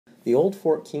The Old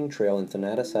Fort King Trail in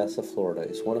Thonotosassa, Florida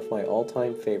is one of my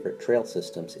all-time favorite trail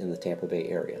systems in the Tampa Bay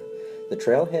area. The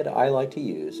trailhead I like to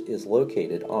use is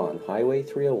located on Highway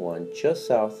 301 just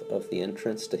south of the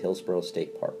entrance to Hillsborough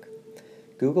State Park.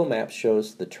 Google Maps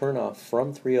shows the turnoff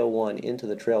from 301 into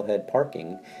the trailhead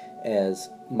parking as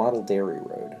Model Dairy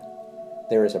Road.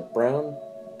 There is a brown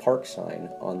park sign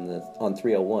on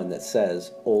 301 that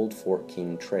says Old Fort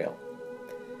King Trail.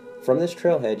 From this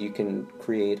trailhead, you can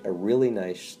create a really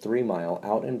nice 3-mile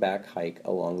out and back hike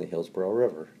along the Hillsborough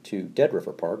River to Dead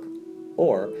River Park,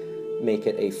 or make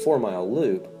it a 4-mile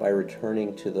loop by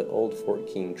returning to the Old Fort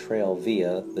King Trail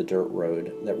via the dirt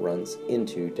road that runs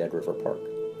into Dead River Park.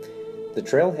 The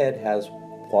trailhead has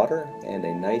water and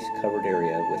a nice covered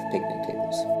area with picnic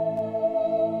tables.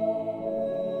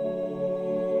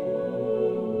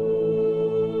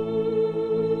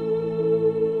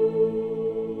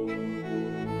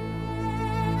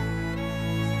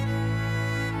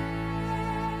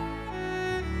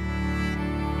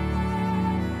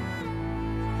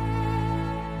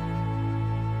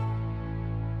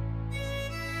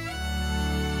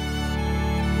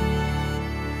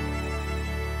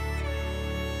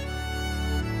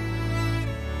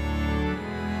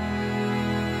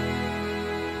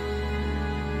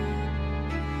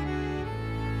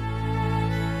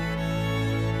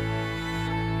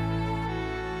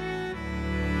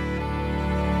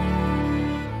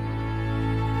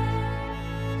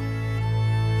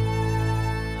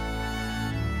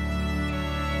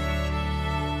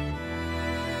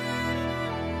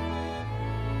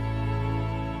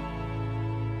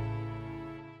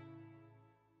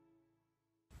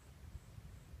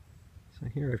 So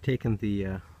here I've taken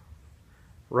the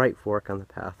right fork on the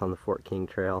path on the Fort King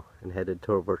Trail and headed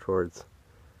over towards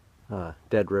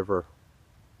Dead River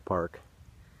Park,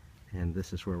 and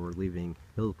this is where we're leaving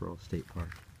Hillsborough State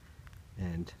Park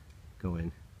and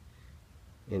going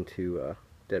into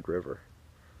Dead River.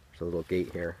 There's a little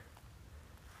gate here,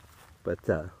 but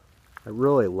I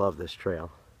really love this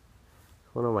trail.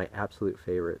 It's one of my absolute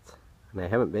favorites, and I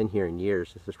haven't been here in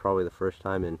years. This is probably the first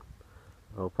time in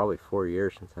probably 4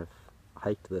 years since I've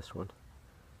hiked this one,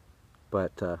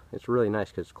 but it's really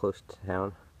nice because it's close to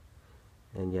town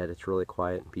and yet it's really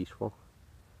quiet and peaceful.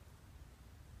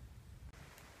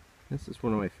 This is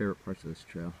one of my favorite parts of this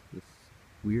trail, this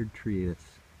weird tree that's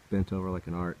bent over like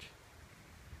an arch.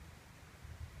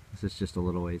 This is just a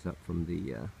little ways up from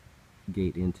the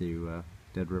gate into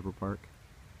Dead River Park.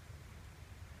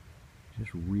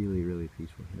 Just really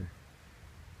peaceful here,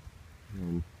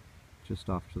 and just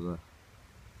off to the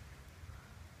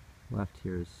left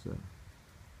here is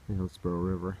the Hillsborough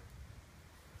River.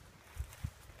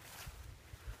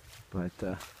 But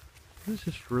this is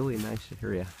just really nice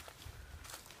area.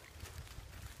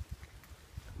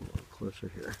 A little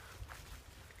closer here.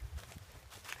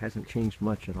 Hasn't changed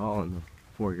much at all in the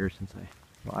 4 years since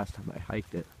the last time I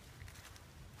hiked it.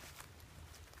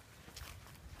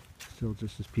 Still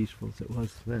just as peaceful as it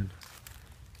was then.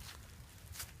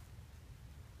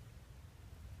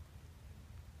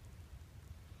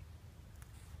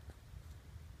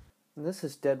 And this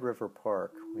is Dead River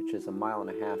Park, which is 1.5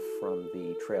 miles from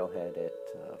the trailhead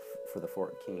for the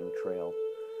Fort King Trail.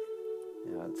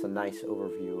 It's a nice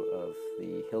overview of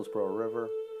the Hillsborough River.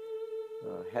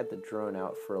 Had the drone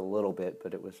out for a little bit,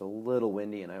 but it was a little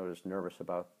windy and I was nervous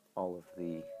about all of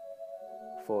the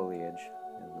foliage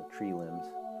and the tree limbs,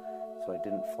 so I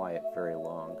didn't fly it very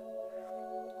long.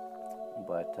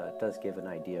 But it does give an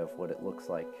idea of what it looks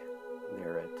like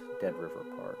there at Dead River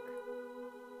Park.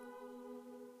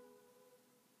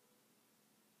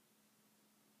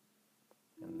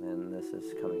 And then this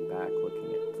is coming back,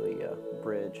 looking at the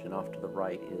bridge, and off to the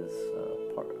right is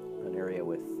an area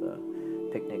with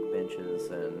picnic benches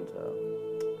and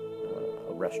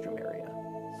a restroom area.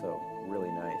 So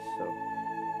really nice.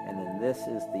 And then this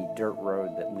is the dirt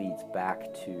road that leads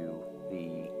back to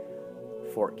the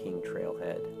Fort King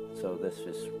trailhead. So this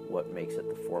is what makes it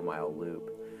the 4-mile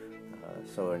loop.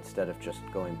 So instead of just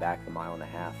going back 1.5 miles,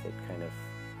 it kind of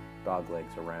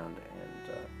doglegs around and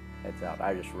heads out.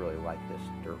 I just really like this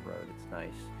dirt road. It's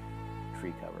nice,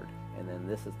 tree covered. And then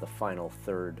this is the final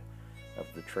third of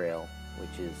the trail,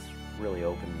 which is really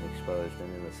open and exposed,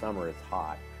 and in the summer it's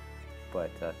hot,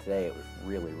 but today it was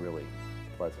really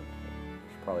pleasant.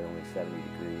 It's probably only 70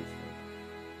 degrees.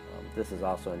 And, this is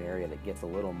also an area that gets a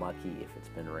little mucky if it's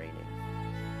been raining.